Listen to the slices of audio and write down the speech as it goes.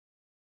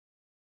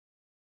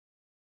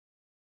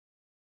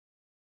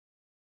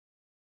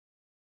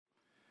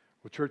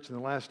Well, church, in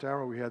the last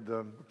hour, we had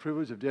the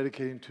privilege of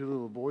dedicating 2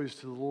 little boys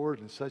to the Lord,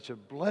 and such a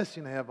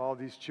blessing to have all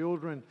these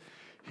children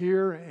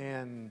here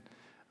and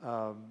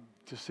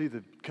to see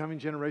the coming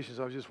generations.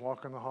 I was just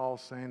walking the hall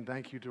saying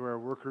thank you to our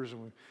workers,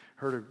 and we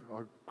heard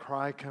a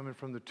cry coming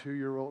from the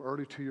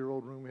early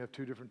 2-year-old room. We have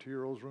 2 different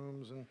 2-year-olds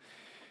rooms,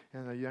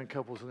 and a young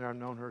couple's in there. I've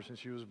known her since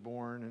she was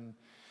born,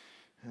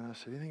 and I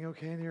said, anything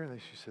okay in here?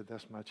 And she said,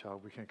 that's my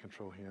child. We can't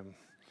control him.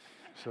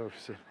 So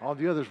all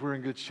the others were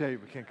in good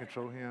shape. We can't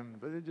control him.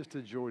 But it's just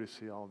a joy to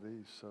see all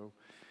these. So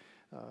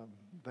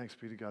thanks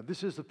be to God.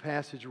 This is the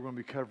passage we're going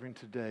to be covering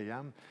today.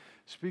 I'm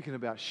speaking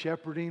about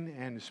shepherding,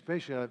 and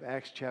especially out of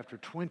Acts chapter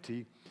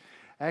 20.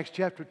 Acts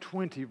chapter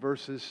 20,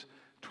 verses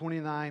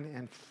 29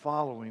 and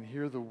following.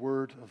 Hear the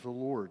word of the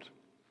Lord.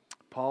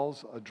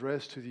 Paul's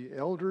address to the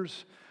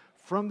elders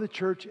from the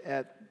church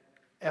at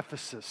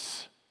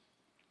Ephesus.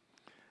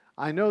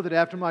 I know that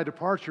after my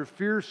departure,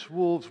 fierce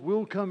wolves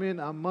will come in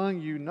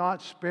among you,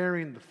 not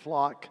sparing the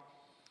flock.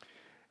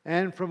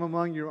 And from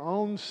among your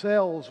own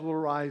selves will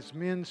arise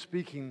men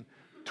speaking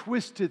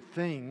twisted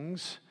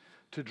things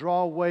to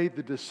draw away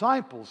the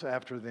disciples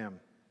after them.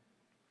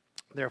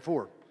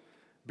 Therefore,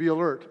 be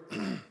alert,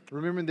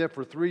 remembering that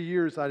for 3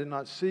 years I did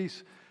not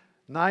cease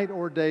night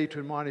or day to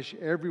admonish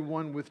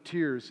everyone with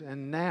tears.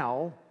 And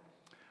now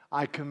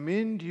I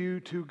commend you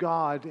to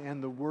God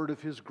and the word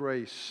of His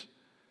grace,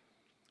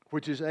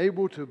 which is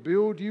able to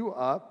build you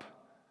up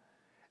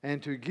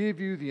and to give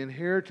you the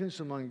inheritance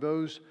among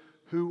those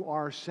who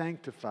are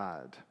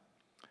sanctified.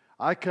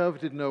 I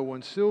coveted no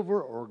one's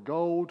silver or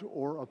gold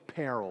or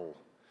apparel.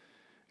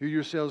 You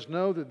yourselves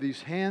know that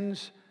these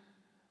hands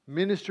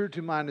ministered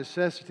to my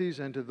necessities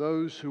and to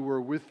those who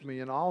were with me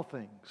in all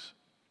things.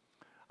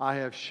 I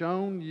have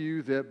shown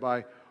you that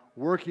by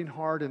working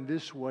hard in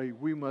this way,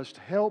 we must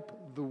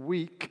help the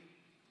weak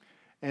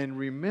and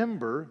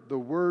remember the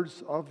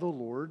words of the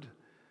Lord,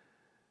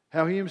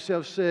 how He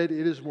Himself said,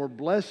 it is more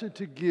blessed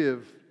to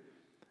give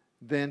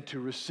than to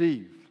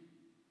receive.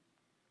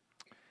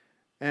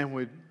 And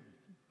when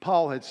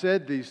Paul had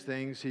said these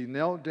things, he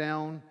knelt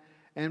down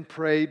and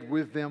prayed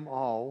with them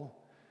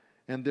all.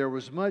 And there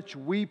was much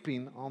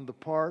weeping on the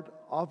part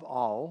of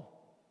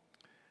all.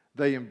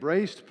 They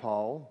embraced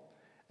Paul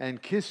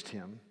and kissed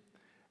him,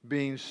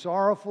 being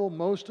sorrowful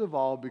most of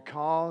all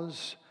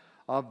because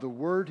of the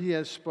word he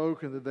has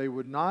spoken, that they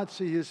would not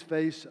see his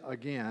face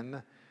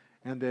again.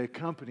 And they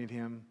accompanied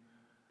him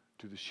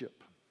to the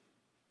ship.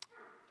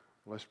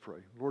 Let's pray.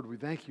 Lord, we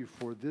thank you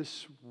for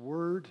this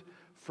word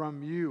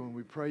from you, and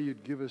we pray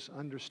you'd give us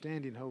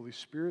understanding, Holy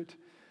Spirit,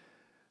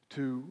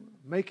 to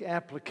make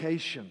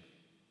application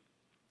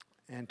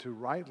and to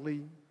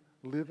rightly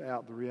live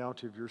out the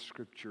reality of your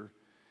Scripture.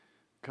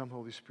 Come,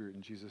 Holy Spirit,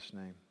 in Jesus'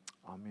 name.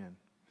 Amen.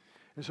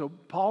 And so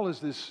Paul is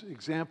this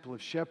example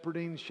of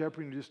shepherding.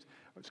 Shepherding just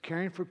it's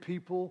caring for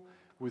people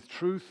with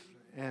truth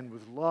and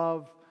with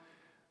love.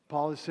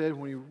 Paul has said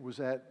when he was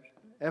at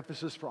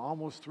Ephesus for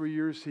almost 3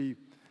 years, he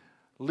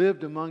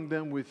lived among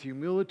them with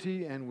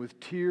humility and with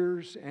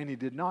tears, and he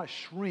did not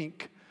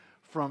shrink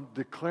from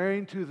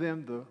declaring to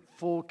them the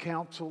full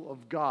counsel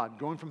of God,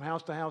 going from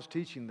house to house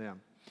teaching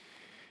them.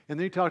 And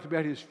then he talked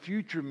about his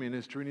future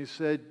ministry, and he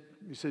said,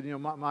 you know,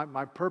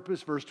 my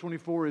purpose, verse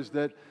 24, is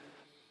that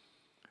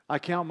I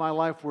count my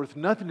life worth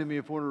nothing to me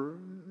if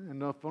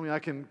only I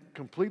can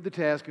complete the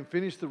task and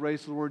finish the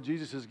race the Lord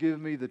Jesus has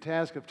given me, the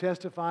task of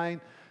testifying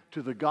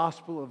to the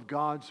gospel of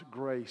God's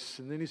grace.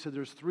 And then he said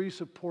there's 3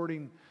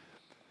 supporting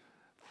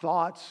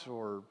thoughts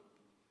or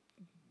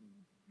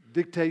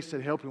dictates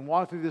that help him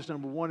walk through this.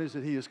 Number 1 is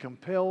that he is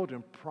compelled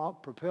and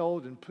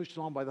propelled and pushed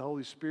on by the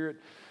Holy Spirit.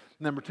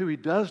 Number 2, he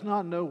does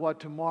not know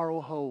what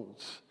tomorrow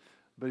holds,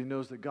 but he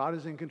knows that God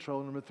is in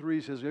control. Number 3,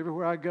 he says,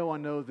 everywhere I go, I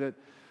know that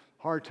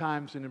hard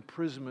times and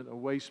imprisonment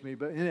awaits me.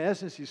 But in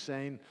essence, he's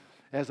saying,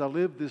 as I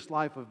live this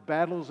life of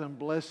battles and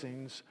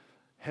blessings,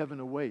 heaven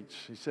awaits.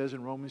 He says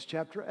in Romans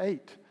chapter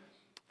 8,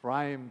 for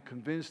I am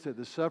convinced that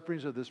the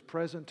sufferings of this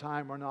present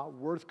time are not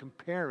worth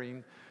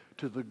comparing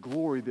to the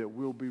glory that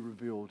will be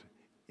revealed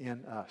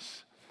in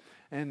us.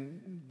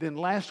 And then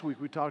last week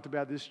we talked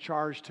about this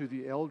charge to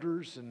the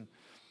elders, and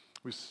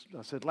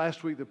I said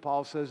last week that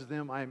Paul says to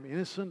them, I am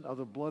innocent of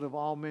the blood of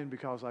all men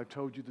because I've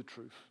told you the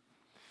truth.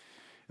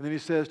 And then he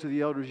says to the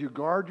elders, you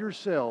guard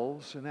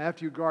yourselves, and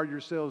after you guard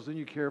yourselves, then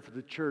you care for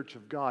the church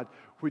of God,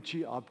 which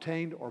he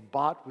obtained or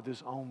bought with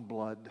his own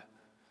blood.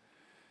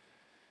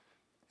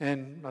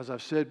 And as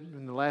I've said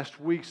in the last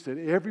weeks, that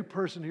every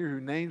person here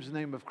who names the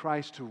name of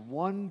Christ to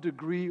one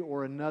degree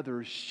or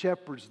another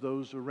shepherds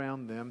those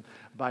around them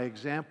by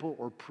example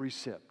or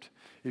precept.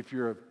 If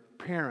you're a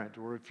parent,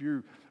 or if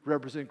you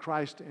represent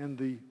Christ in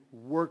the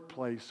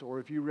workplace, or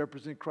if you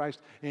represent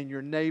Christ in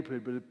your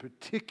neighborhood, but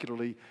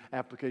particularly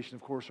application,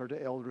 of course, are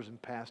to elders and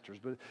pastors.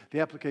 But the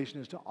application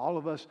is to all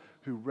of us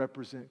who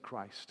represent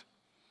Christ.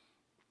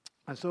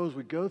 And so as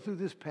we go through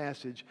this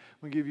passage,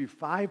 we give you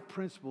 5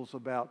 principles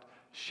about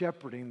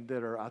shepherding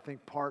that are, I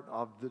think, part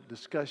of the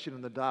discussion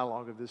and the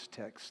dialogue of this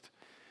text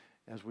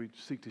as we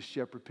seek to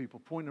shepherd people.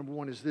 Point number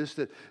 1 is this,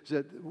 that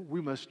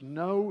we must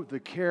know the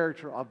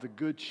character of the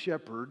good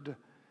shepherd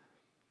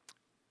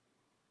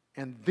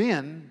and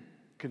then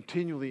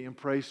continually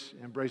embrace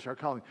our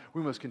calling.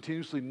 We must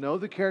continuously know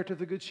the character of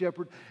the Good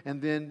Shepherd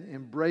and then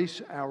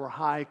embrace our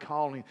high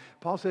calling.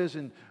 Paul says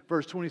in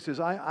verse 20, he says,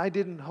 I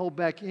didn't hold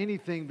back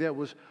anything that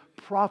was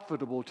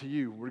profitable to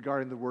you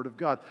regarding the Word of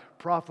God.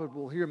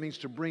 Profitable here means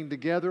to bring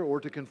together or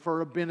to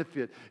confer a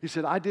benefit. He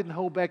said, I didn't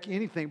hold back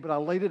anything, but I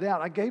laid it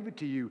out. I gave it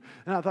to you.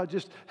 And I thought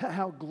just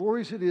how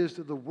glorious it is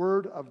that the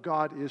Word of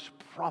God is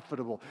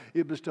profitable.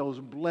 It bestows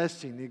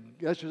blessing.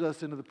 It ushers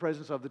us into the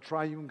presence of the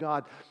triune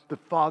God, the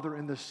Father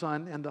and the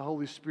Son and the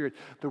Holy Spirit.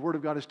 The Word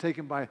of God is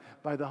taken by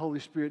the Holy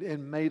Spirit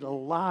and made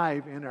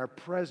alive in our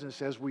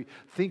presence as we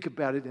think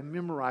about it and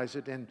memorize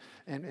it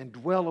and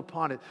dwell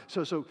upon it.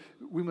 So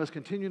we must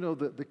continue to know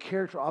the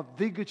character of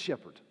the Good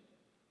Shepherd.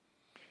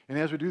 And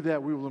as we do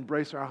that, we will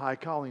embrace our high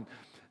calling.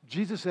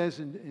 Jesus says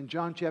in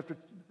John chapter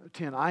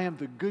 10, I am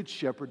the good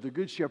shepherd. The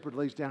good shepherd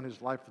lays down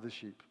his life for the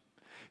sheep.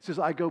 He says,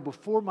 I go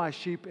before my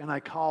sheep and I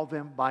call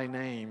them by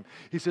name.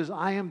 He says,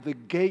 I am the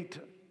gate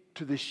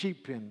to the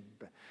sheep pen.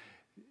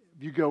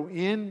 You go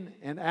in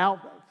and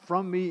out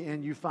from me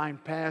and you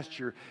find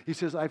pasture. He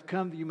says, I've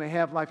come that you may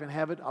have life and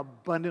have it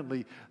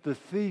abundantly. The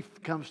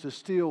thief comes to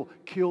steal,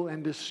 kill,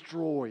 and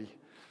destroy.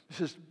 He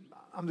says,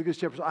 I'm the good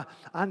shepherd. So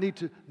I need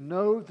to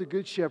know the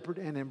good shepherd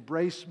and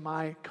embrace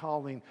my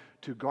calling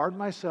to guard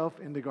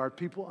myself and to guard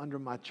people under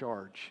my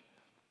charge.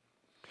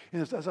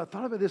 And as I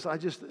thought about this, I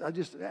just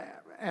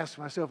asked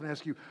myself and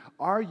ask you,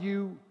 are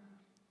you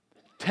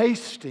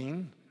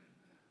tasting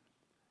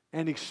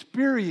and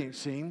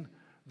experiencing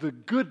the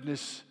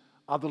goodness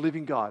of the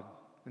living God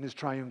and His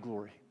triune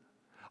glory?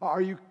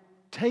 Are you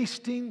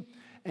tasting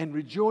and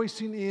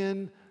rejoicing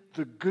in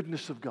the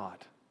goodness of God,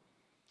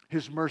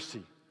 His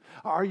mercy?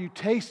 Are you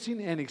tasting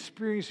and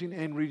experiencing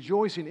and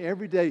rejoicing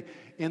every day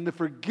in the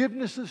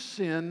forgiveness of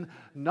sin,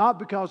 not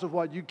because of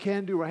what you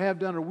can do or have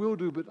done or will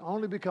do, but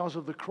only because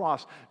of the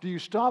cross? Do you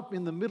stop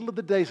in the middle of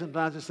the day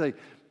sometimes and say,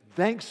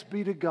 thanks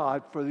be to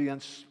God for the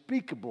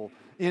unspeakable,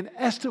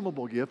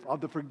 inestimable gift of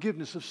the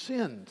forgiveness of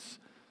sins?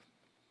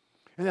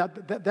 And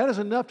that is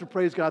enough to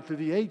praise God through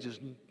the ages.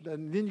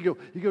 And then you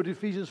go to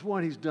Ephesians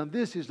 1, He's done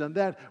this, He's done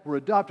that. We're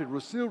adopted,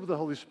 we're sealed with the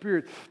Holy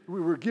Spirit.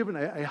 We were given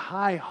a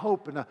high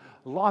hope and a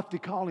lofty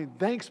calling.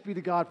 Thanks be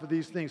to God for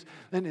these things.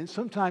 And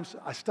sometimes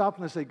I stop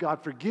and I say,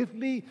 God, forgive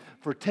me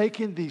for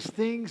taking these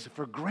things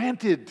for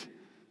granted,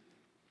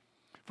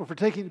 for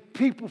taking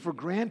people for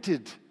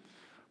granted,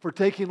 for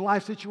taking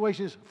life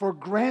situations for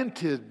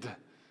granted.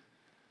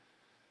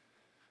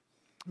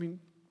 I mean,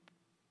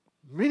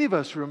 many of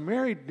us who are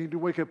married need to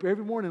wake up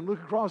every morning and look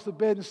across the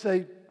bed and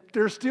say,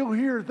 they're still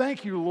here.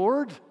 Thank you,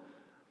 Lord.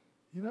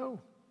 You know.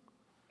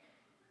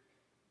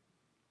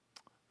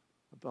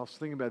 I was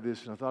thinking about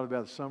this, and I thought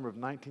about the summer of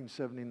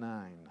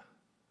 1979.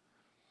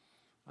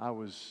 I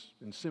was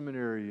in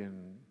seminary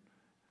and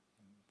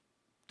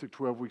took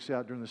 12 weeks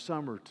out during the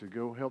summer to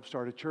go help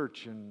start a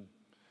church in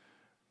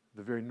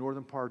the very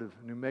northern part of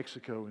New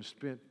Mexico and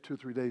spent 2 or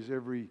 3 days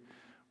every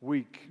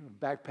week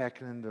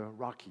backpacking in the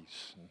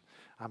Rockies. And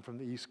I'm from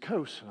the East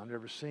Coast, and I've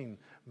never seen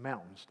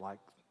mountains like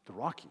the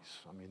Rockies.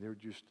 I mean, they're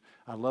just,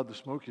 I love the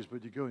Smokies,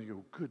 but you go and you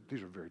go, good,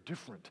 these are very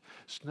different.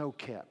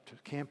 Snow-capped,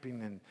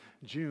 camping in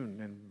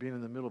June and being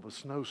in the middle of a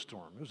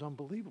snowstorm. It was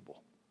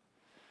unbelievable.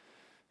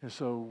 And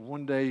so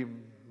one day,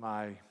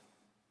 my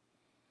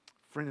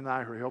friend and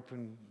I were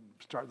helping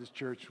start this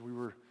church. We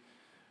were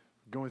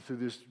going through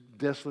this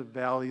desolate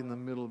valley in the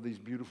middle of these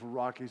beautiful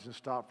Rockies and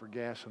stopped for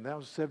gas. And that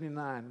was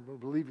 79.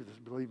 Believe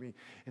me,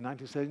 in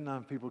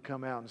 1979, people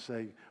come out and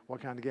say, what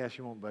kind of gas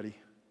you want, buddy?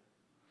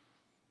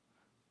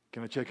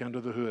 Can I check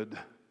under the hood?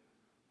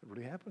 It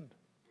really happened.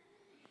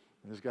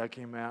 And this guy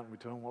came out and we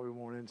told him what we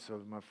wanted.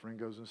 So my friend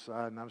goes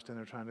inside and I'm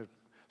standing there trying to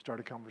start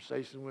a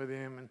conversation with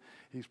him. And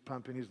he's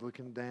pumping, he's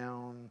looking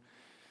down.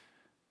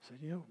 I said,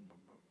 you know,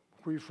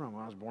 where are you from?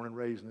 Well, I was born and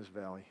raised in this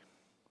valley.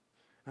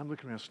 I'm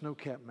looking around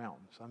snow-capped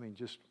mountains. I mean,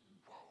 just,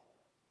 whoa.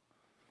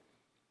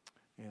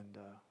 And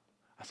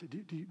I said,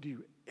 do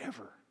you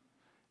ever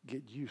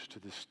get used to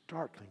this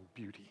startling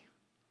beauty?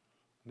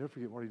 Never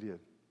forget what he did.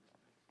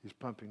 He's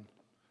pumping.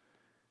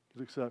 He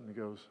looks up and he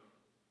goes,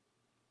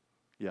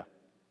 yeah.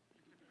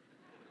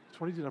 That's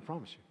what he did, I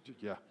promise you.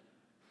 Yeah.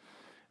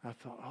 And I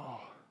thought,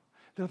 oh.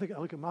 Then I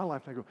look at my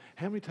life and I go,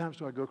 how many times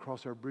do I go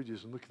across our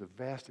bridges and look at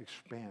the vast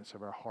expanse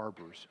of our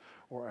harbors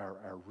or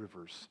our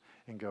rivers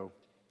and go,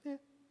 yeah.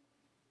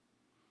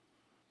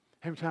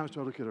 How many times do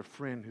I look at a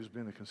friend who's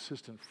been a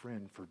consistent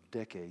friend for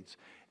decades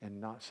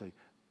and not say,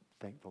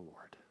 thank the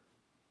Lord,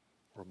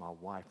 or my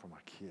wife or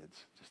my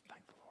kids, just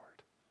thank the Lord.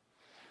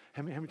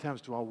 How many times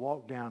do I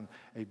walk down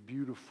a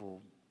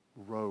beautiful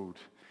road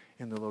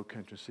in the low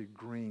country and see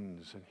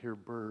greens and hear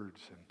birds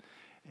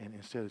and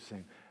instead of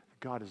saying,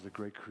 God is the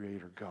great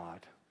creator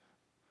God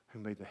who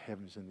made the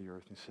heavens and the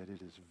earth and said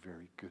it is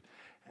very good.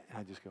 And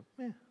I just go,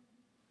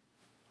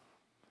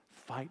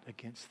 Fight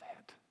against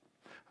that.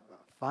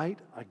 Fight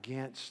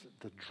against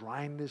the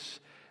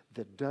dryness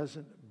that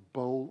doesn't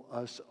bowl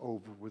us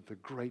over with the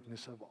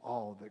greatness of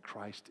all that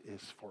Christ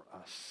is for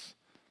us.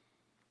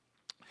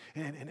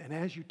 And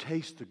as you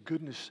taste the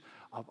goodness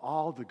of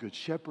all the Good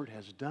Shepherd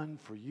has done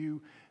for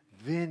you,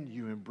 then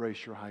you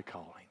embrace your high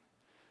calling.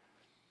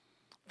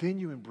 Then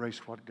you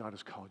embrace what God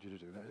has called you to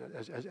do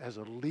as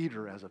a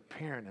leader, as a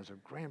parent, as a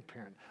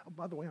grandparent. Oh,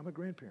 by the way, I'm a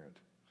grandparent.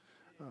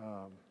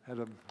 So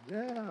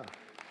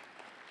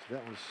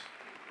that was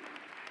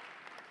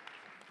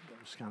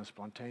kind of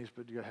spontaneous,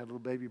 but you had a little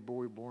baby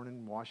boy born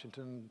in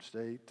Washington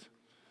State,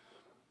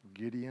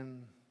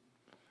 Gideon,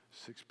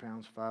 6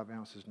 pounds, 5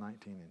 ounces,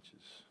 19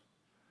 inches.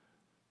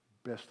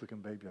 Best looking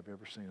baby I've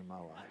ever seen in my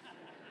life.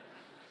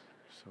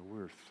 So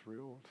we're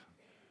thrilled.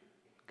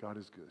 God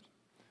is good.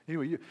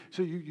 Anyway,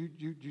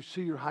 you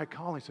see your high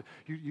calling. So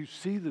you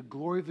see the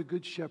glory of the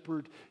Good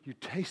Shepherd, you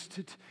taste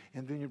it,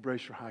 and then you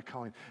embrace your high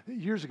calling.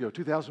 Years ago,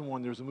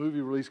 2001, there was a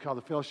movie released called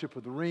The Fellowship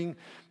of the Ring,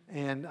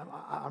 and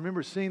I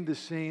remember seeing this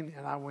scene,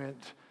 and I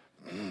went,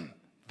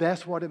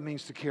 that's what it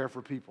means to care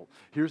for people.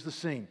 Here's the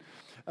scene.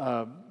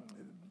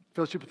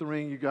 Fellowship of the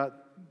Ring, you've got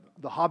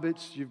the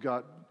hobbits, you've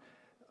got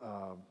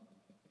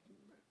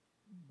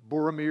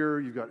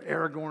Boromir, you've got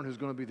Aragorn, who's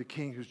going to be the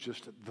king, who's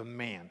just the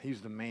man. He's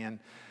the man.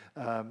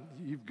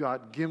 You've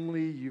got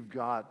Gimli, you've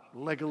got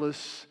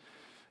Legolas,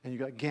 and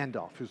you've got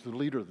Gandalf, who's the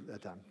leader at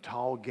that time,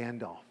 tall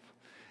Gandalf.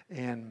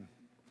 And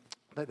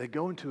they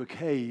go into a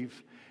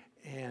cave,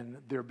 and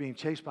they're being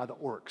chased by the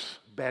orcs,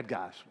 bad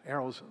guys,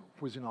 arrows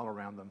whizzing all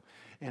around them.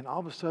 And all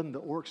of a sudden,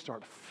 the orcs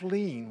start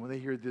fleeing when they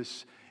hear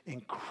this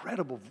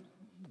incredible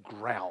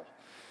growl.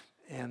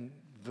 And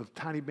the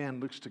tiny man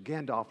looks to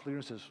Gandalf, leader,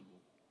 and says,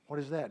 "What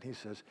is that?" He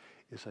says,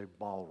 "It's a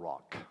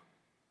Balrog.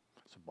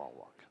 It's a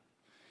Balrog."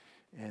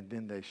 And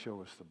then they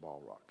show us the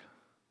Balrog.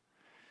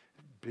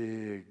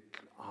 Big,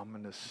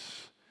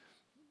 ominous,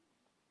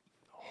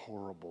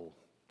 horrible,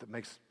 that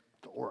makes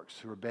the orcs,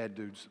 who are bad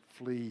dudes,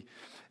 flee.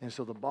 And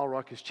so the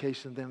Balrog is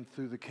chasing them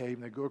through the cave,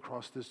 and they go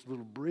across this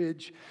little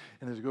bridge,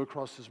 and as they go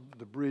across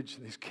the bridge,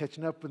 and he's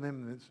catching up with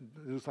them, and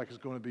it looks like it's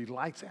going to be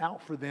lights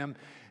out for them,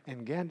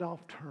 and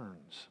Gandalf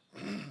turns,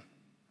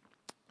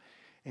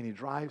 and he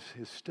drives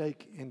his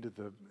stake into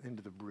the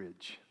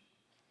bridge.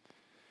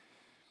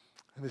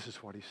 And this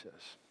is what he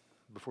says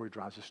before he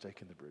drives a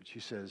stake in the bridge. He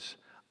says,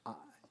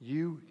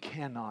 "You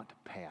cannot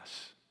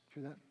pass."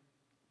 Hear that?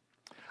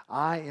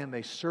 "I am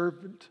a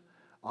servant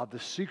of the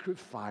secret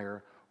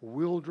fire,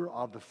 wielder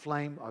of the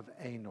flame of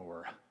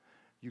Anor.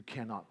 You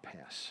cannot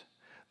pass.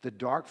 The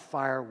dark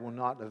fire will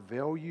not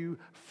avail you,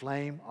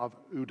 flame of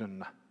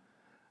Udun.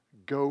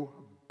 Go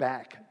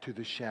back to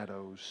the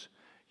shadows.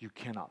 You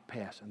cannot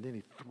pass." And then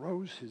he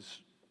throws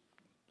his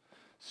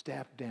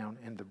staff down,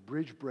 and the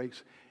bridge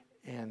breaks,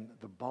 and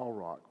the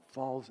Balrog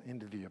falls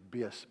into the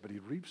abyss, but he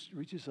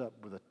reaches up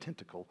with a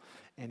tentacle,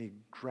 and he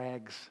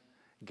drags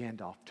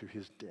Gandalf to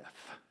his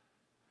death.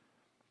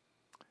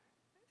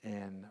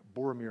 And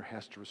Boromir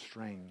has to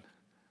restrain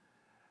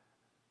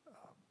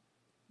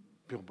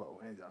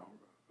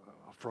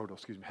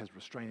Frodo, has to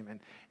restrain him.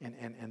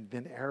 And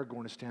then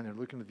Aragorn is standing there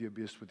looking at the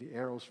abyss with the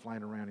arrows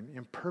flying around him,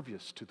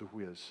 impervious to the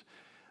whiz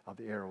of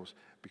the arrows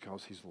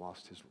because he's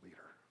lost his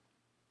leader.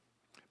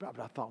 But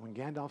I thought when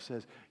Gandalf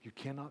says, "You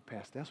cannot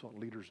pass," that's what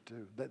leaders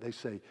do. They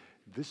say,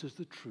 "This is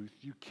the truth.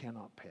 You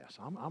cannot pass.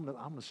 I'm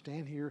going to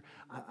stand here.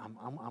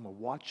 I'm a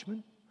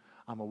watchman.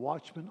 I'm a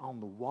watchman on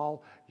the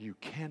wall. You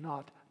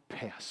cannot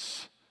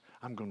pass.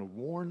 I'm going to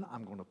warn.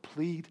 I'm going to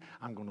plead.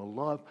 I'm going to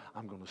love.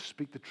 I'm going to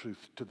speak the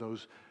truth to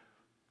those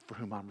for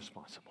whom I'm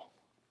responsible."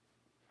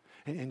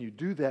 And you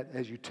do that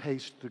as you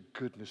taste the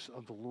goodness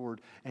of the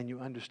Lord and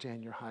you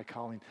understand your high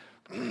calling.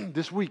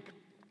 This week,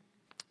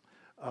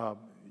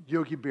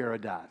 Yogi Berra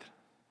died,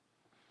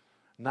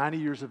 90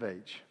 years of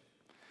age.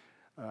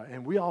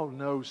 And we all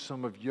know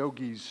some of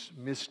Yogi's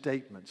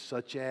misstatements,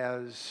 such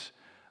as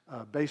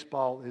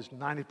baseball is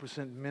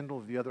 90%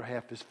 mental, the other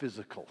half is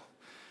physical.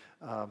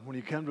 When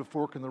you come to a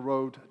fork in the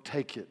road,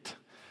 take it.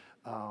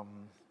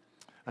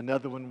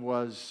 Another one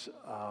was,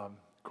 of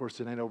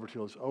course, it ain't over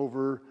till it's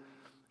over.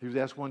 He was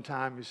asked one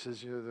time, he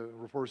says, the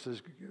reporter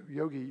says,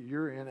 "Yogi,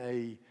 you're in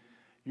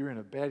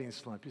a batting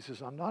slump." He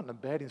says, "I'm not in a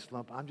batting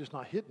slump. I'm just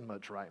not hitting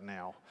much right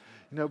now."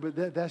 But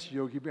that's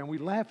Yogi Berra. And we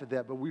laugh at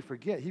that, but we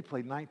forget he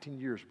played 19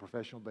 years of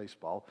professional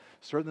baseball,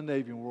 served in the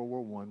Navy in World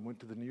War I, went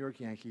to the New York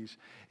Yankees.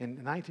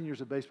 In 19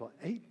 years of baseball,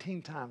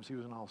 18 times he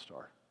was an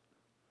all-star.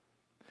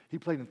 He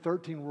played in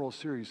 13 World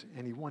Series,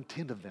 and he won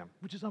 10 of them,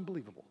 which is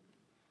unbelievable.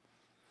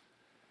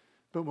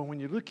 But when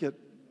you look at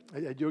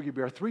Yogi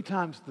Berra, 3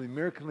 times the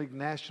American League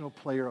National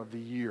Player of the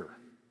Year,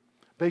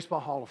 Baseball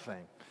Hall of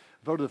Fame,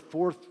 voted the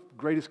 4th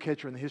greatest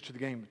catcher in the history of the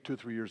game 2 or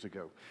 3 years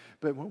ago.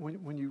 But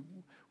when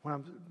I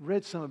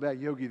read some about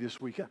Yogi this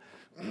week,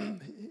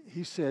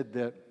 he said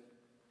that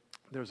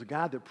there was a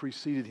guy that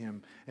preceded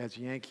him as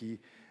a Yankee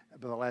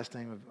by the last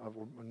name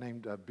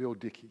named Bill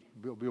Rickey,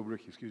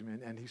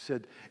 and he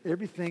said,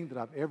 "Everything that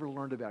I've ever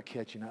learned about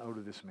catching, I owe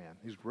to this man."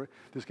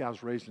 This guy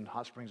was raised in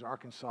Hot Springs,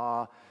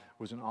 Arkansas,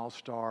 was an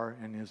all-star,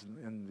 and is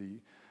in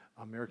the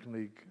American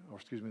League,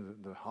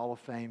 the Hall of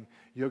Fame.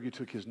 Yogi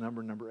took his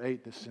number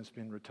 8, that's since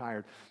been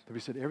retired. But he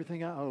said,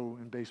 "Everything I owe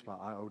in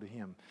baseball, I owe to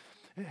him."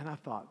 And I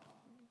thought,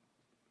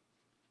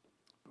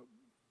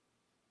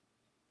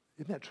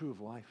 Isn't that true of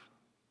life?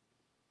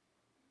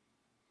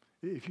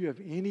 If you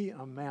have any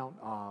amount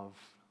of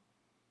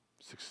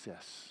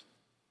success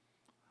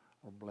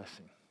or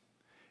blessing,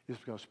 it's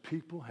because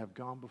people have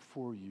gone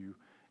before you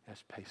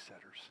as pace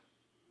setters.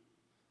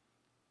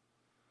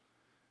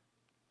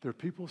 There are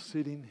people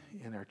sitting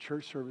in our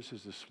church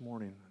services this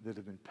morning that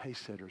have been pace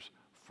setters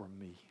for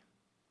me.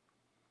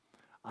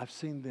 I've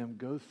seen them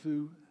go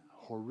through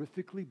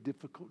horrifically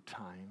difficult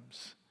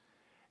times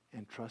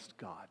and trust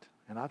God.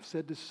 And I've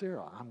said to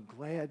Sarah, I'm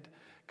glad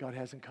God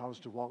hasn't called us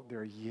to walk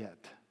there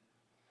yet.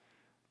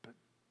 But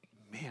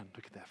man,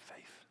 look at that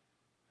faith.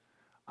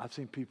 I've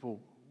seen people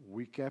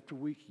week after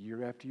week,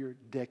 year after year,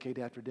 decade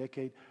after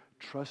decade,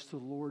 trust the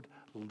Lord,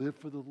 live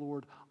for the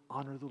Lord,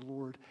 honor the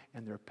Lord,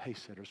 and they're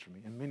pace setters for me.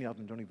 And many of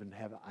them don't even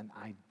have an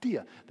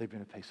idea they've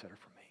been a pace setter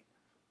for me.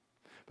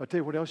 But I'll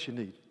tell you what else you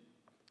need.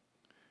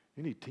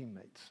 You need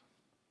teammates.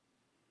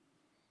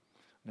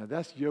 Now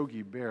that's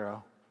Yogi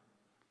Berra,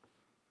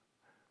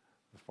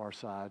 the far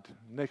side.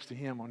 Next to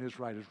him on his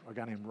right is a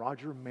guy named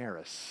Roger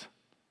Maris.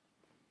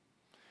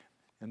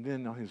 And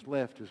then on his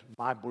left is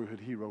my boyhood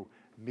hero,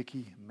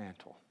 Mickey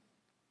Mantle.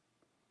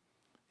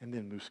 And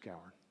then Moose Gowan.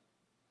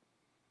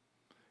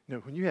 You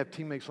know, when you have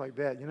teammates like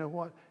that, you know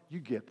what? You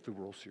get the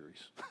World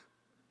Series.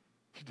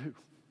 You do.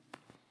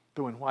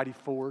 Throw in Whitey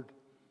Ford,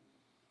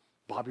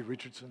 Bobby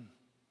Richardson,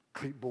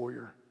 Clete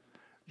Boyer.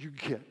 You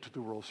get to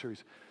the World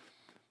Series.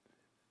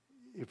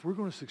 If we're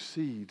going to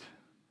succeed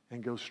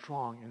and go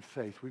strong in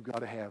faith, we've got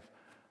to have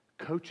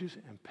coaches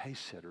and pace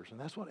setters. And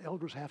that's what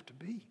elders have to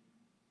be.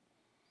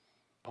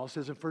 Paul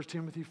says in 1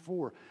 Timothy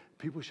 4,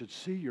 people should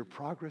see your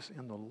progress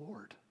in the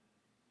Lord.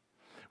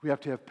 We have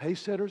to have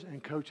pace setters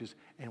and coaches,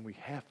 and we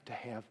have to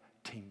have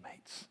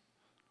teammates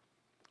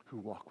who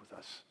walk with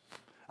us.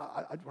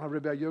 When I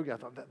read about yoga, I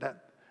thought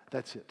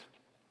that's it.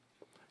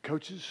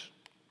 Coaches,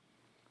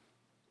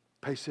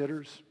 pace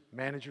setters,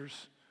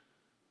 managers,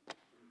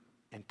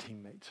 and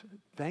teammates.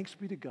 Thanks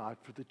be to God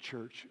for the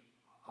church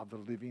of the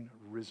living,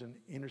 risen,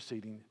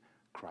 interceding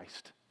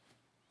Christ.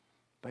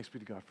 Thanks be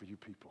to God for you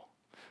people.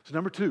 So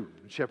number 2,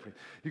 in shepherding,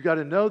 you got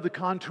to know the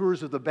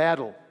contours of the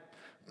battle.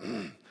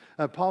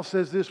 Paul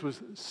says this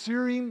with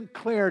searing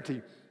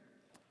clarity.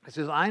 He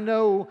says, I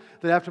know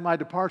that after my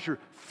departure,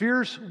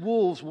 fierce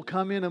wolves will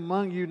come in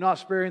among you, not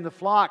sparing the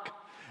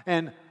flock.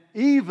 And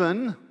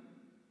even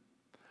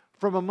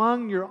from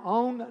among your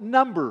own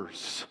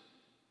numbers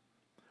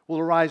will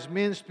arise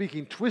men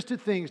speaking twisted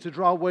things to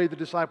draw away the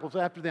disciples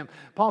after them.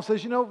 Paul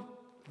says, you know,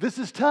 this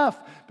is tough.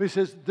 But he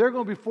says there are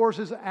going to be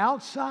forces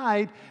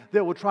outside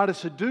that will try to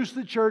seduce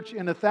the church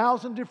in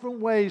 1,000 different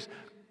ways.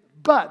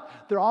 But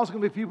there are also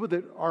going to be people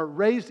that are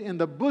raised in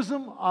the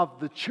bosom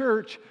of the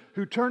church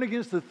who turn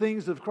against the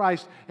things of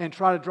Christ and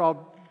try to draw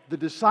the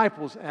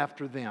disciples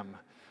after them.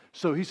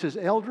 So he says,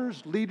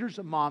 elders, leaders,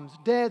 moms,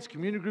 dads,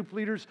 community group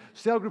leaders,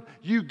 cell group,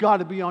 you've got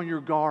to be on your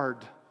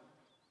guard.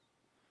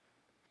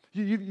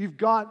 You've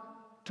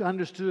got to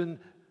understand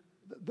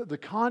the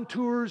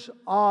contours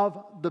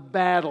of the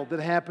battle that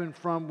happened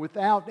from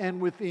without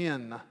and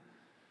within.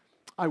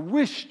 I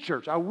wish,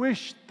 church,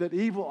 that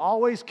evil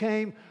always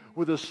came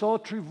with a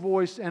sultry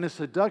voice and a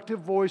seductive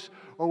voice,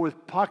 or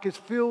with pockets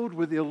filled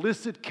with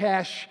illicit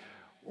cash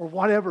or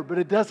whatever, but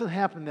it doesn't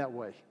happen that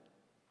way.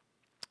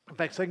 In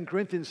fact, 2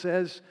 Corinthians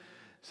says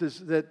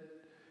that,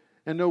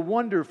 and no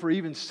wonder, for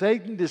even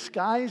Satan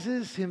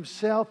disguises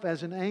himself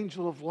as an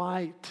angel of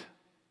light.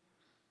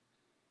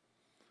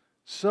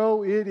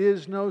 So it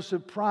is no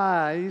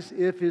surprise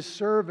if his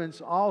servants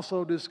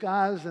also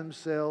disguise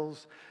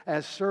themselves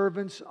as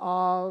servants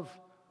of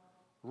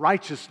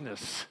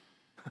righteousness.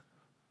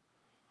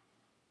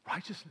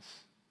 Righteousness.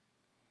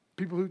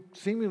 People who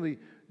seemingly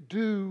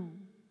do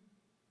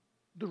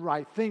the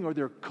right thing, or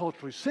they're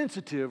culturally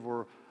sensitive,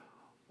 or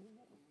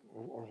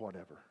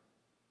whatever.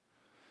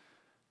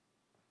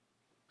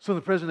 So in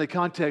the present day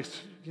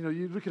context, you know,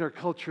 you look at our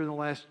culture in the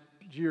last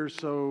year or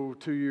so,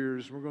 2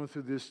 years, we're going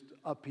through this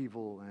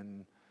upheaval,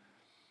 and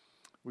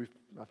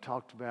I've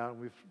talked about,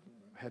 we've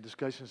had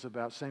discussions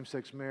about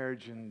same-sex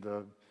marriage and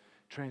the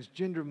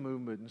transgender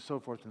movement and so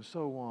forth and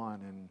so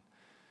on,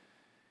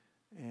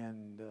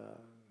 and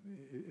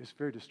it's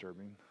very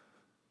disturbing.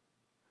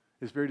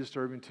 It's very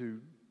disturbing to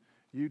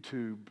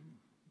YouTube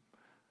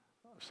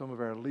some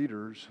of our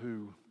leaders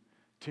who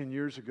 10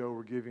 years ago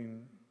were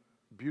giving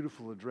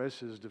beautiful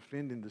addresses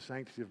defending the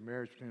sanctity of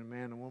marriage between a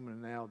man and a woman,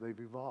 and now they've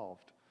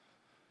evolved.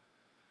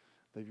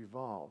 They've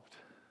evolved,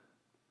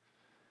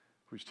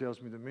 which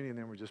tells me that many of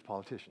them were just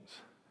politicians.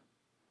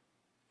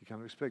 You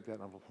kind of expect that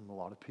from a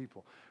lot of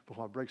people. But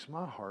what breaks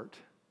my heart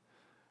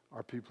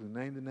are people who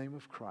name the name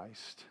of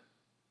Christ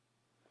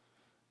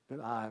that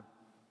I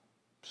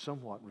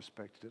somewhat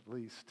respected at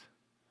least,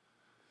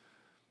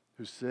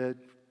 who said,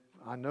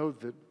 I know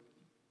that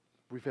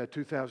we've had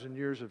 2,000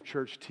 years of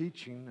church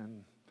teaching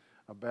and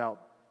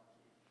about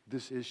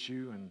this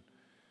issue, and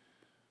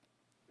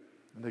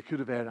they could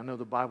have added, I know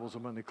the Bible's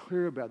abundantly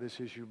clear about this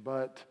issue,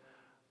 but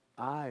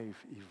I've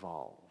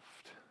evolved.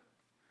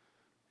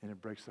 And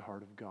it breaks the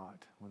heart of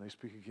God when they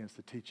speak against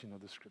the teaching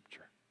of the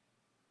Scripture.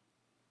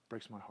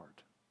 Breaks my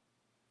heart.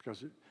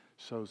 because it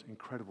sows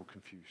incredible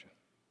confusion.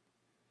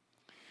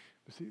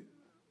 But see,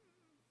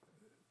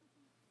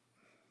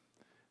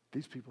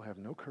 these people have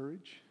no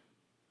courage.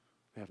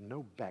 They have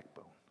no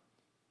backbone.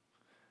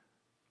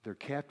 They're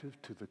captive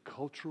to the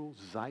cultural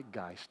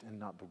zeitgeist and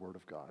not the Word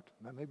of God.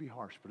 That may be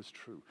harsh, but it's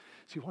true.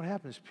 See, what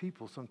happens is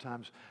people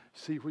sometimes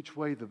see which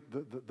way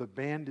the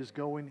band is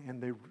going,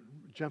 and they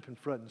jump in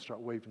front and start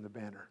waving the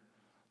banner.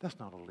 That's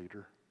not a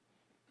leader.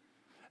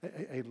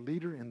 A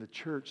leader in the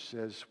church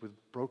says, with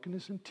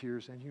brokenness and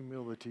tears and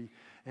humility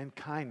and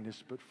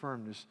kindness but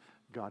firmness,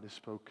 God has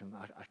spoken.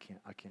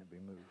 I can't be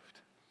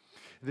moved.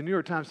 The New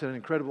York Times had an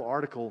incredible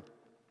article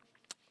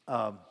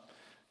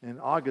in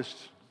August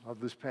of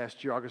this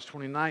past year, August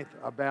 29th,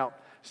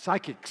 about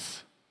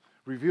psychics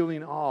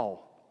revealing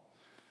all.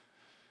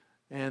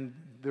 And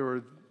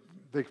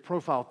they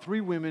profiled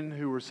 3 women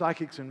who were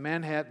psychics in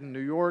Manhattan,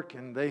 New York,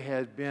 and they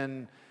had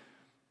been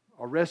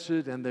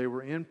arrested and they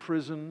were in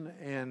prison,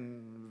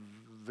 and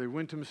they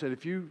went to them and said,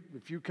 if you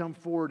come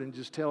forward and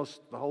just tell us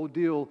the whole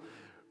deal,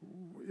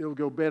 it'll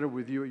go better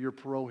with you at your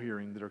parole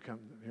hearings that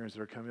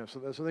are coming up.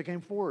 So they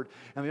came forward,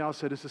 and they all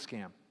said, it's a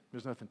scam.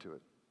 There's nothing to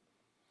it.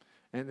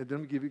 And let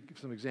me give you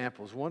some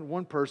examples.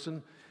 One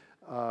person,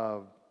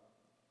 a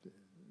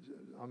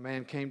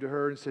man came to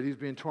her and said he's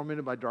being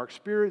tormented by dark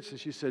spirits. And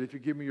she said, if you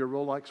give me your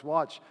Rolex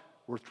watch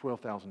worth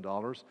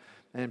 $12,000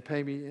 and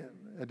pay me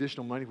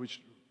additional money,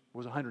 which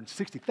was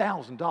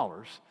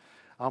 $160,000,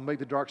 I'll make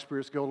the dark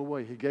spirits go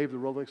away. He gave the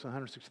Rolex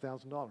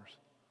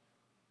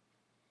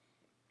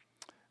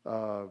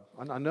 $160,000.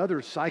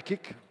 Another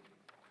psychic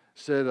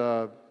said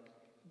a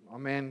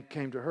man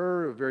came to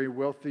her, a very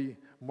wealthy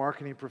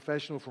marketing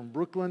professional from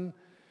Brooklyn,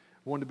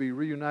 wanted to be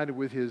reunited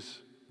with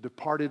his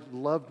departed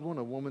loved one,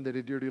 a woman that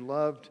he dearly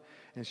loved.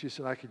 And she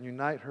said, I can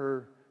unite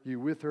you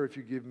with her if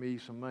you give me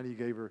some money. He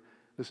gave her,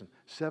 listen,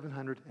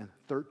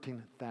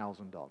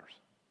 $713,000.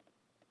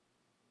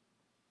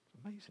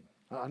 Amazing.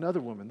 Another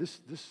woman, this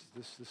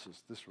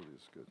really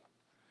is good.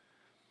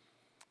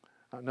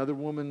 Another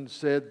woman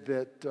said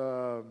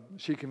that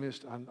she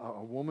convinced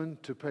a woman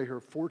to pay her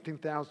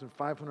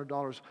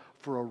 $14,500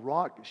 for a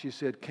rock, she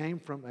said, came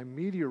from a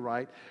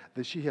meteorite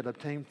that she had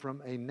obtained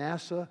from a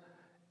NASA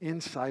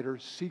insider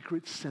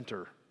secret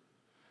center,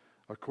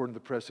 according to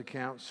the press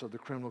accounts of the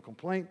criminal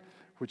complaint,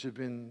 which have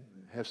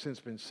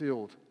since been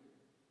sealed.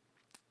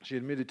 She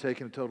admitted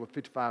taking a total of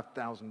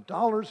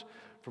 $55,000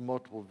 from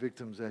multiple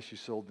victims as she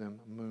sold them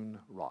moon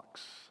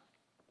rocks.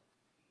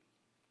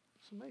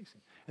 It's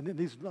amazing. And then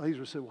these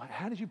were said, well,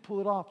 how did you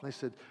pull it off? And they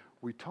said,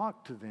 we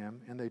talked to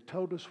them, and they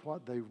told us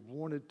what they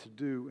wanted to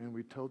do, and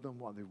we told them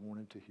what they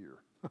wanted to hear.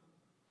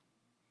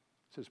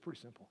 So it's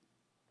pretty simple.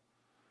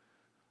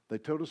 They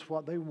told us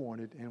what they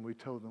wanted, and we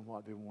told them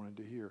what they wanted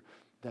to hear.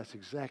 That's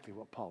exactly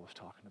what Paul was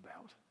talking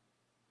about.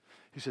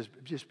 He says,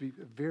 just be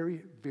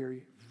very,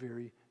 very,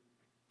 very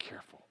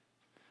careful.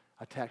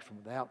 Attacks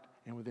from without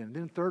and within. And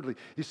then thirdly,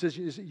 he says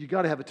you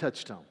got to have a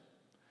touchstone.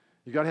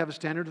 You got to have a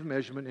standard of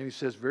measurement, and he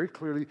says very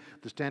clearly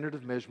the standard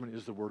of measurement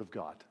is the Word of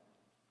God.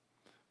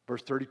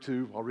 Verse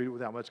 32, I'll read it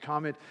without much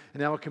comment.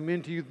 And now I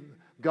commend to you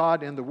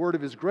God and the word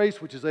of His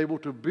grace, which is able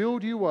to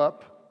build you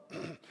up,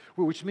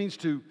 which means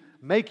to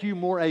make you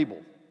more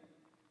able,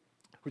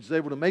 which is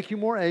able to make you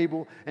more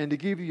able and to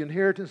give you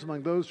inheritance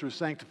among those who are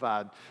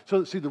sanctified.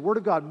 So, see, the Word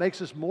of God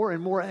makes us more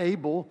and more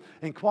able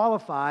and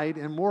qualified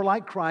and more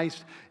like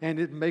Christ, and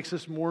it makes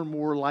us more and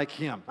more like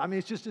Him. I mean,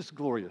 it's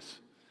glorious.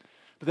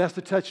 But that's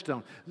the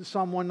touchstone.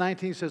 Psalm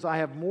 119 says, I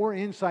have more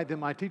insight than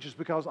my teachers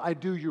because I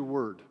do your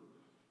word.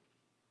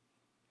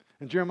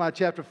 In Jeremiah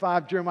chapter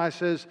 5, Jeremiah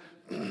says,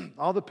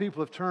 all the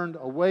people have turned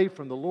away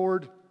from the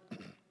Lord.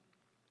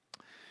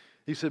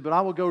 He said, but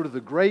I will go to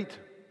the great,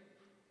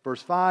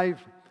 verse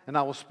 5, and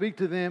I will speak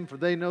to them, for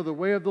they know the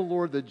way of the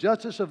Lord, the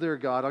justice of their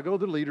God. I'll go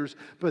to the leaders,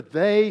 but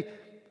they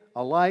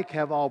alike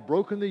have all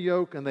broken the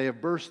yoke, and they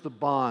have burst the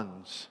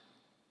bonds.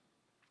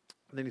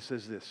 And then he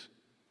says this,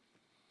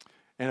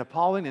 an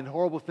appalling and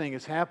horrible thing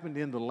has happened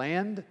in the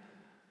land.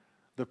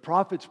 The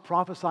prophets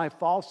prophesy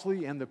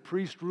falsely, and the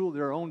priests rule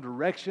their own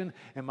direction,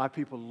 and my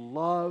people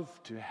love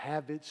to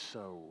have it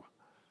so.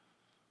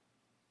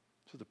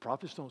 So the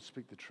prophets don't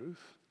speak the truth.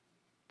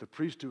 The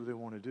priests do what they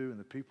want to do, and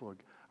the people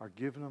are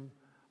giving them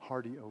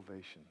hearty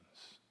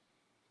ovations.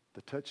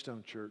 The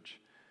Touchstone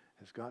Church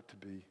has got to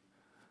be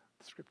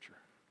the Scripture.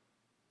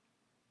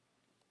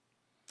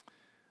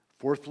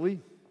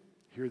 Fourthly,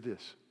 hear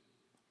this.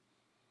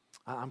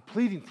 I'm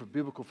pleading for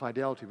biblical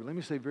fidelity, but let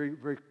me say very,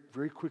 very,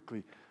 very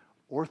quickly,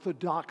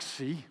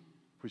 orthodoxy,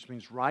 which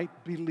means right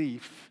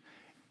belief,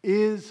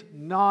 is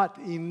not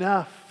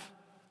enough.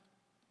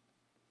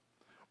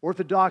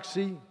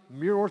 Orthodoxy,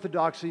 mere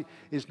orthodoxy,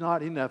 is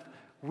not enough.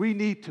 We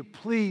need to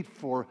plead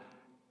for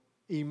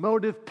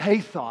emotive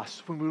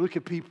pathos when we look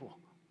at people.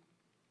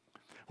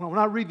 When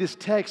I read this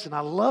text, and I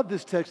love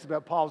this text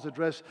about Paul's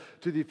address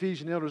to the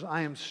Ephesian elders,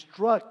 I am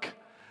struck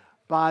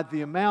by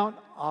the amount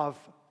of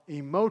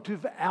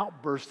emotive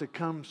outburst that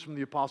comes from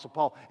the Apostle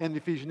Paul and the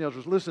Ephesian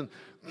elders. Listen,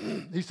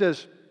 he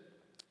says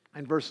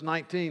in verse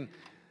 19,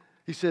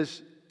 he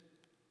says,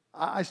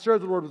 I serve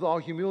the Lord with all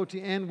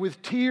humility and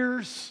with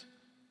tears.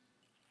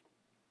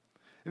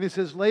 And he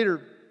says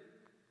later,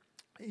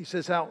 he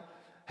says how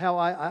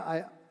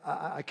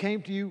I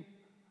came to you,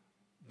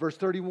 verse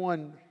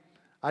 31,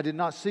 I did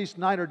not cease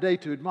night or day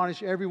to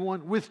admonish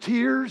everyone with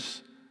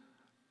tears.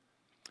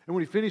 And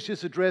when he finished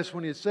his address,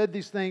 when he had said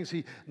these things,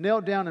 he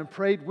knelt down and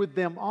prayed with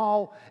them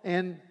all,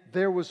 and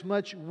there was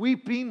much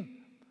weeping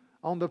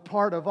on the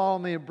part of all,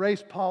 and they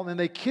embraced Paul, and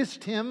they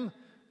kissed him,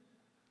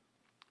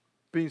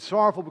 being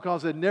sorrowful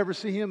because they'd never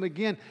see him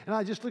again. And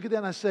I just look at that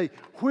and I say,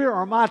 where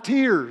are my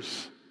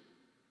tears?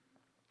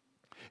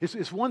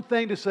 It's one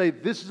thing to say,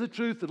 this is the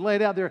truth, and lay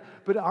it out there,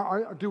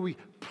 but do we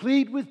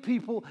plead with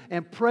people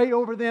and pray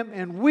over them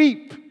and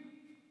weep?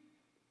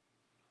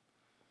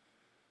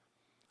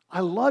 I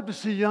love to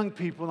see young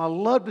people, and I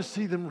love to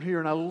see them here,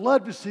 and I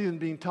love to see them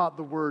being taught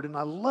the Word, and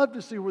I love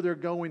to see where they're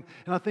going.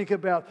 And I think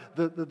about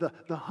the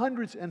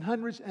hundreds and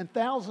hundreds and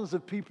thousands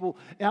of people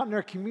out in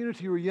our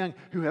community who are young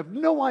who have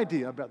no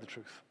idea about the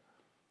truth.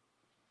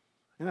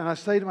 And I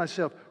say to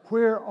myself,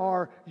 where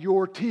are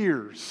your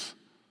tears?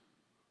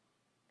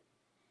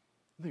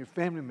 I think of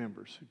family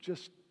members who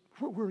just,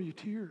 where are your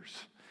tears?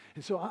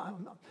 And so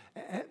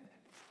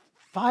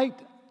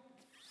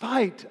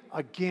fight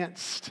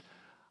against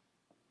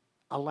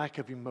a lack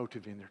of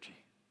emotive energy.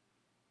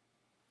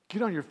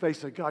 Get on your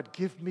face and say, God,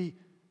 give me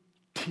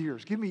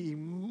tears. Give me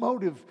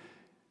emotive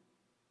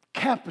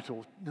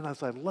capital. And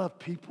as I love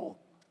people.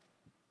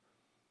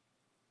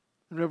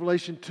 In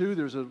Revelation 2,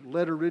 there's a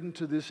letter written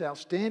to this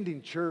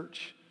outstanding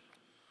church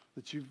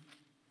that you've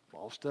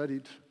all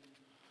studied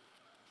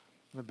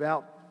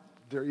about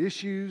their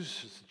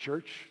issues. It's the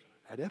church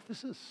at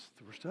Ephesus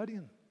that we're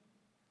studying.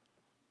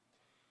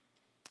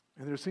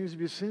 And there seems to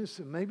be a sense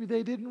that maybe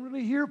they didn't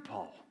really hear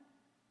Paul.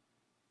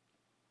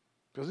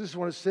 Because this is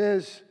what it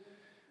says.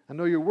 I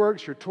know your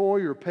works, your toil,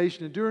 your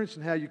patient endurance,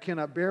 and how you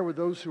cannot bear with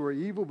those who are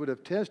evil, but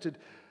have tested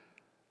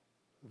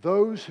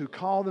those who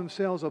call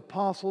themselves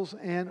apostles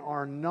and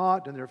are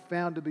not, and they're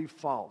found to be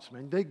false.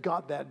 Man, they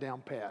got that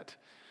down pat.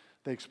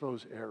 They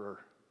expose error.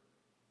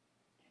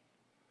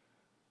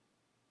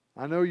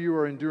 I know you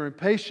are enduring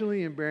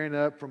patiently and bearing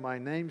up for my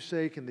name's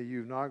sake, and that you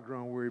have not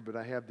grown weary, but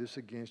I have this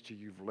against you.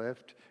 You've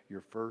left your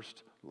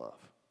first love.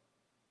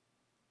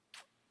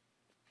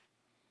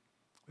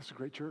 It's a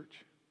great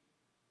church.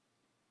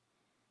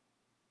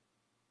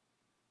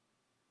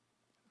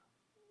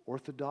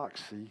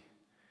 Orthodoxy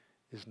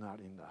is not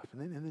enough.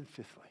 And then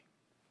fifthly,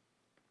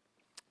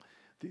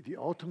 the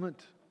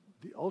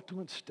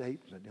ultimate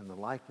statement in the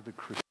life of the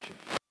Christian,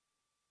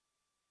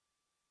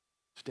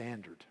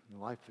 standard in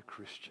the life of the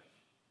Christian,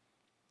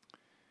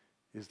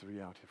 is the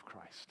reality of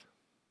Christ.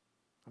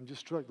 I'm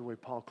just struck the way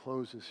Paul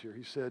closes here.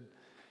 He said,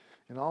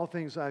 in all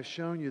things I've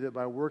shown you that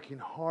by working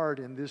hard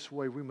in this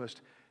way we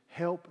must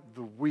help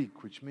the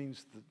weak, which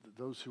means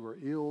those who are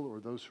ill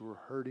or those who are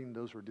hurting,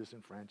 those who are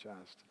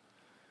disenfranchised.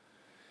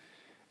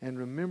 And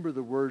remember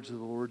the words of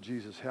the Lord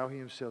Jesus, how he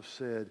himself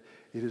said,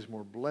 it is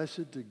more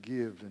blessed to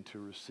give than to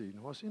receive.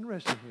 And what's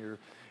interesting here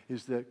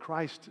is that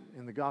Christ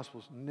in the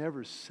Gospels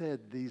never said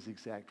these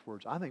exact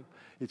words. I think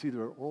it's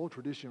either an oral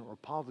tradition or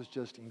Paul is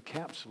just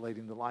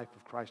encapsulating the life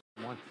of Christ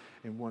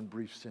in one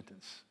brief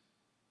sentence.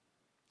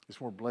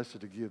 It's more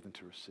blessed to give than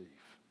to receive.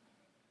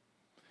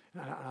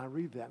 And I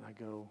read that and I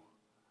go,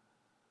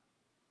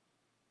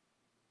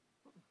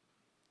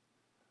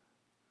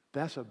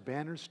 that's a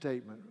banner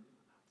statement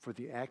for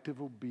the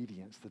active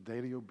obedience, the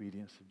daily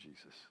obedience of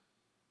Jesus.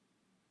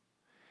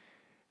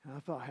 And I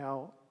thought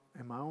how,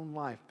 in my own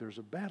life, there's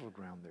a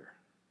battleground there.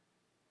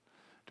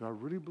 Do I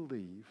really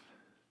believe,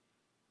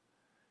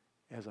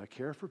 as I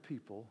care for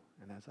people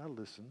and as I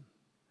listen,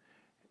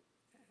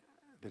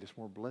 that it's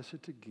more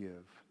blessed to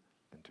give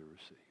than to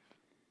receive?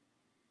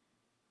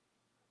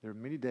 There are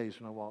many days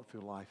when I walk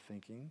through life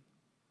thinking,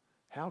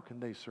 how can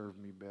they serve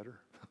me better?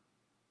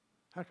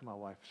 How can my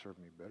wife serve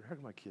me better? How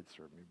can my kids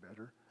serve me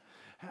better?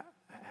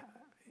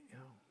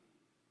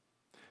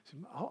 See,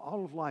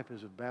 all of life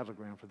is a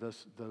battleground for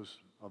those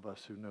of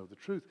us who know the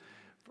truth.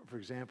 For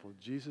example,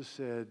 Jesus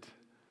said,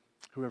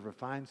 whoever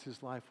finds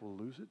his life will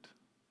lose it,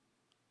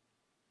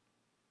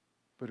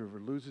 but whoever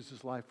loses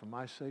his life for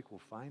my sake will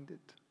find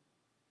it.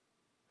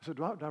 So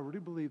do I really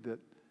believe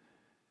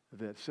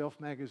that Self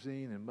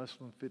Magazine and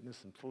Muslim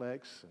Fitness and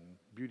Flex and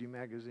Beauty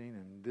Magazine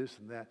and this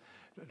and that,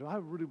 do I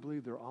really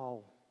believe they're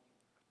all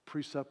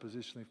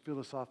presuppositionally,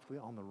 philosophically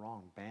on the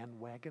wrong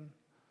bandwagon?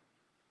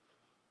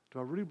 Do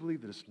I really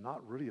believe that it's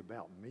not really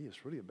about me,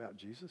 it's really about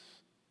Jesus?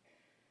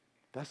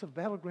 That's a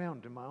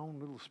battleground in my own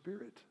little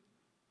spirit.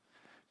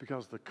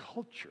 Because the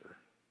culture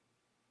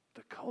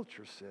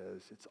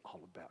says it's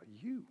all about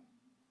you.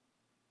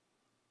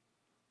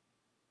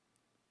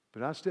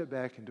 But I step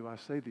back and do I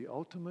say the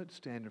ultimate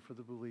standard for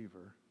the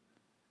believer,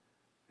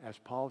 as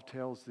Paul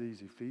tells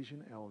these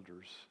Ephesian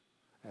elders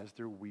as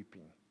they're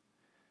weeping,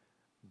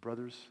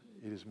 brothers,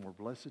 it is more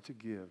blessed to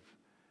give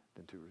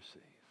than to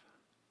receive.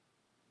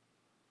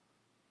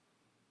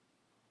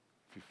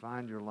 If you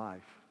find your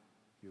life,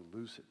 you'll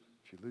lose it.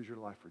 If you lose your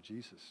life for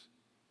Jesus,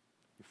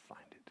 you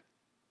find it.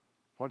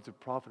 What is the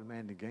profit of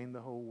man to gain the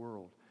whole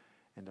world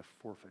and to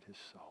forfeit his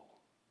soul?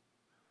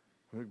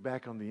 Look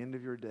back on the end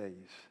of your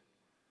days.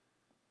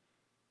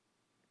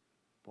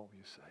 What will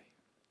you say?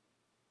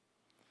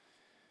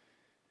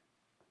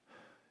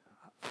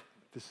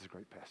 This is a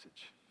great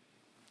passage.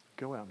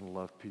 Go out and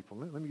love people.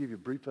 Let me give you a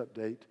brief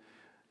update.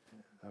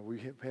 We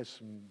have had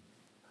some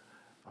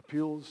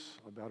appeals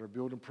about our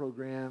building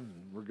program,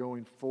 and we're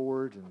going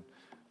forward, and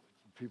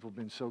people have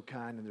been so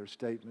kind in their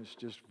statements.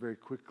 Just very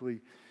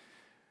quickly,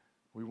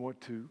 we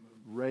want to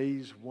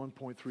raise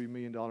 $1.3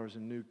 million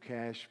in new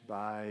cash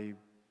by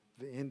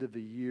the end of the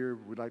year.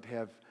 We'd like to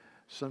have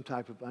some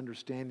type of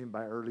understanding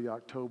by early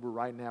October.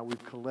 Right now,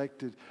 we've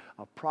collected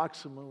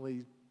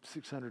approximately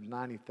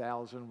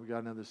 $690,000. We got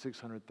another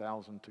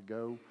 $600,000 to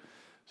go.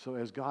 So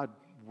as God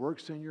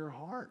works in your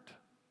heart,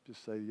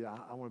 just say, yeah,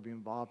 I want to be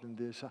involved in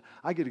this.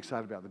 I get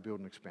excited about the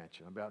building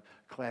expansion, about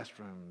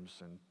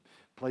classrooms and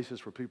places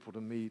for people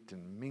to meet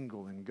and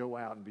mingle and go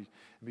out and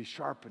be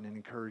sharpened and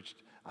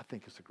encouraged. I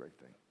think it's a great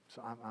thing.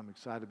 So I'm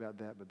excited about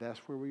that, but that's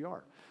where we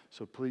are.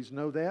 So please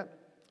know that,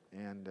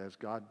 and as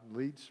God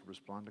leads,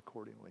 respond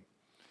accordingly.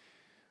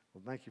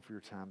 Well, thank you for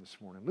your time this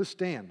morning. Let's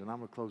stand, and I'm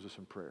going to close this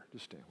in prayer.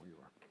 Just stand where you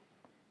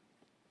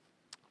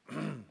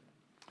are.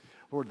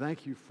 Lord,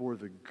 thank you for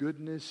the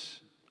goodness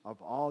of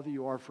all that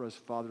you are for us,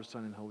 Father,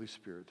 Son, and Holy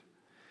Spirit.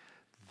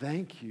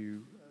 Thank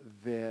you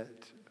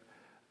that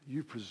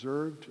you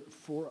preserved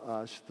for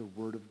us the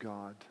Word of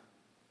God.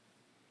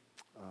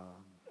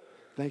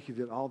 Thank you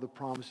that all the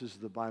promises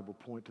of the Bible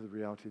point to the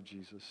reality of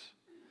Jesus.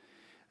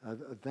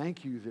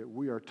 Thank you that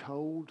we are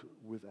told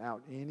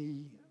without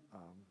any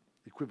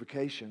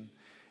equivocation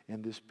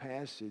in this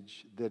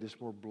passage that it's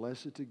more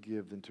blessed to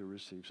give than to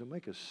receive. So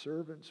make us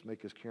servants,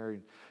 make us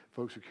caring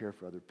folks who care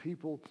for other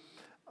people.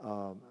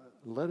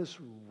 Let us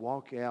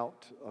walk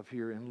out of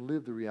here and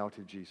live the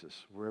reality of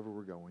Jesus wherever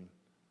we're going.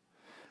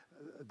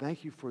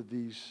 Thank you for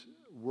these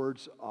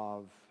words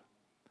of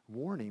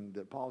warning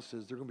that Paul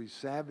says they're going to be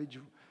savage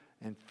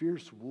and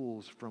fierce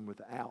wolves from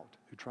without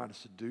who try to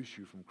seduce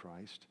you from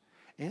Christ.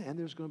 And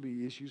there's going to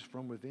be issues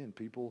from within,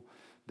 people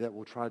that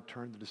will try to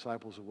turn the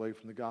disciples away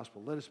from the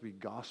gospel. Let us be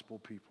gospel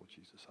people,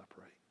 Jesus, I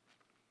pray.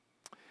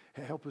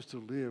 Help us to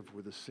live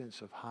with a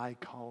sense of high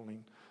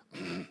calling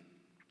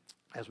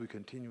as we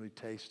continually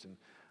taste and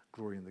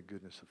glory in the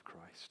goodness of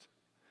Christ.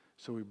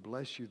 So we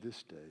bless you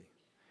this day,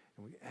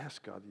 and we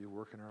ask God that you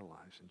work in our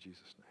lives in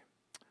Jesus' name.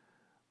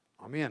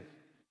 Amen.